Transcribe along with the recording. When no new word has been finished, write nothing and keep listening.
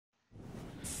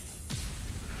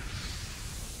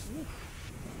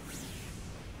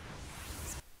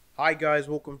Hi guys,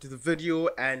 welcome to the video,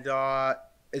 and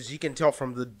as you can tell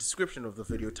from the description of the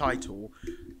video title,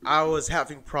 I was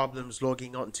having problems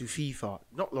logging onto FIFA.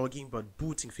 Not logging, but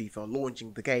booting FIFA,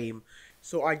 launching the game.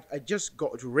 So I just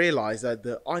got to realize that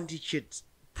the anti-cheat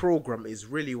program is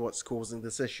really what's causing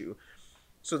this issue.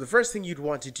 So the first thing you'd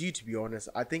want to do, to be honest,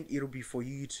 I think it'll be for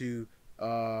you to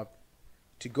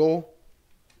go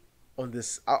on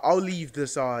this. I'll leave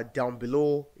this down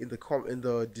below in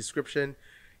the description.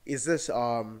 Is this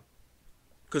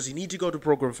because you need to go to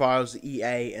program files,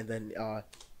 EA, and then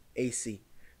AC.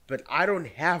 But I don't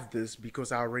have this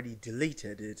because I already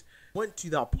deleted it. Went to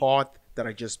that path that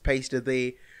I just pasted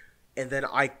there, and then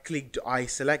I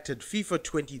selected FIFA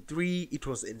 23. It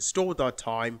was installed that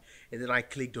time, and then I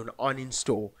clicked on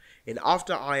uninstall. And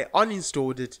after I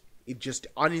uninstalled it, it just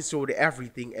uninstalled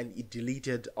everything and it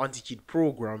deleted anti-cheat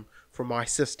program from my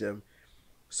system.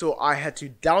 So I had to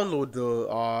download the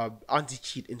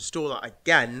anti-cheat installer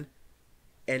again,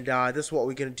 and that's what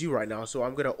we're gonna do right now. So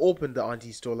I'm gonna open the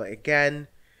anti-installer again,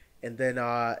 and then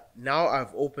now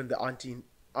I've opened the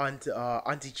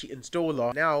anti-cheat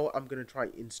installer. Now I'm gonna try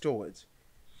to install it.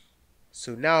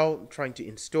 So now I'm trying to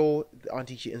install the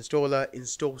anti-cheat installer.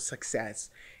 Install success,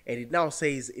 and it now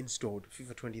says installed,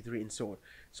 FIFA 23 installed.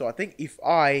 So I think if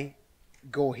I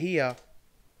go here,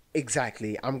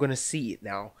 exactly, I'm gonna see it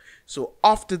now. So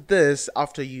after this,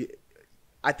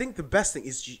 I think the best thing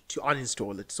is to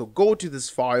uninstall it. So go to this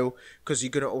file, because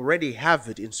you're gonna already have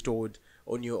it installed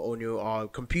on your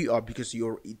computer, because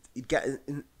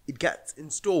it gets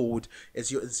installed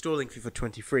as you're installing FIFA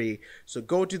 23. So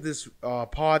go to this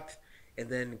path and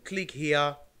then click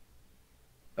here.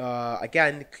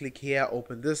 Again, click here.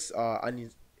 Open this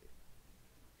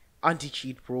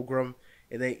anti-cheat program,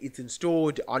 and then it's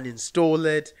installed. Uninstall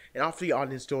it, and after you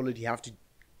uninstall it, you have to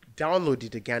download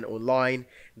it again online.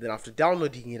 And then after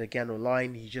downloading it again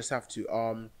online, you just have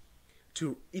to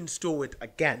install it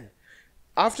again.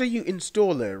 After you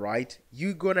install it, right,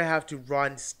 you're gonna have to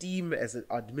run Steam as an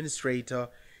administrator.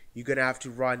 You're gonna have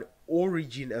to run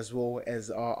Origin as well as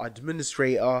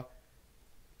administrator.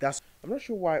 I'm not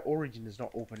sure why Origin is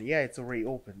not open. Yeah, it's already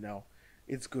open now.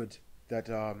 It's good that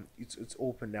it's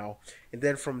open now. And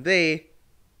then from there,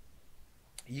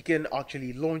 you can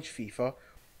actually launch FIFA.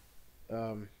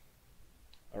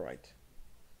 Alright,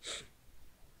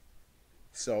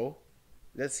 so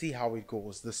let's see how it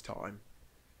goes this time.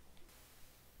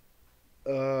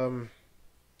 After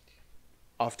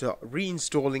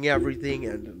reinstalling everything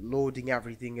and loading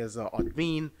everything as an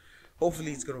admin,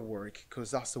 hopefully it's gonna work,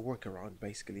 because that's the workaround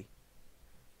basically.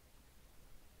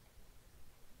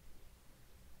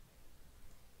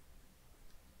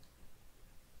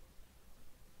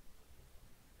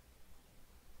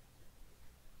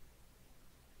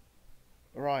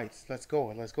 Alright, let's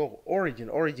go. Origin,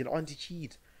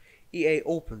 anti-cheat. EA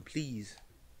open, please.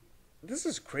 This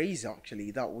is crazy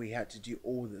actually, that we had to do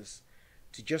all this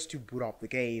to boot up the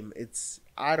game.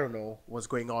 I don't know what's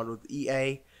going on with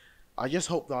EA. I just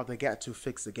hope that they get to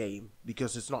fix the game,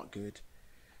 because it's not good.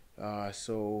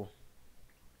 So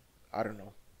I don't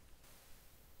know.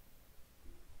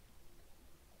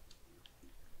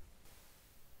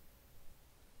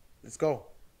 Let's go.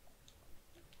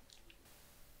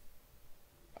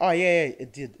 Oh yeah,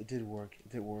 it did work. It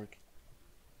did work.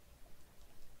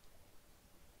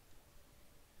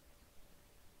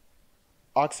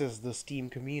 Access the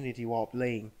Steam community while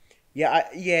playing.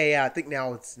 Yeah, I think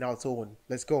now it's on.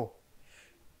 Let's go.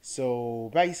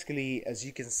 So basically, as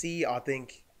you can see, I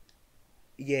think,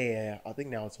 I think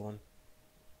now it's on.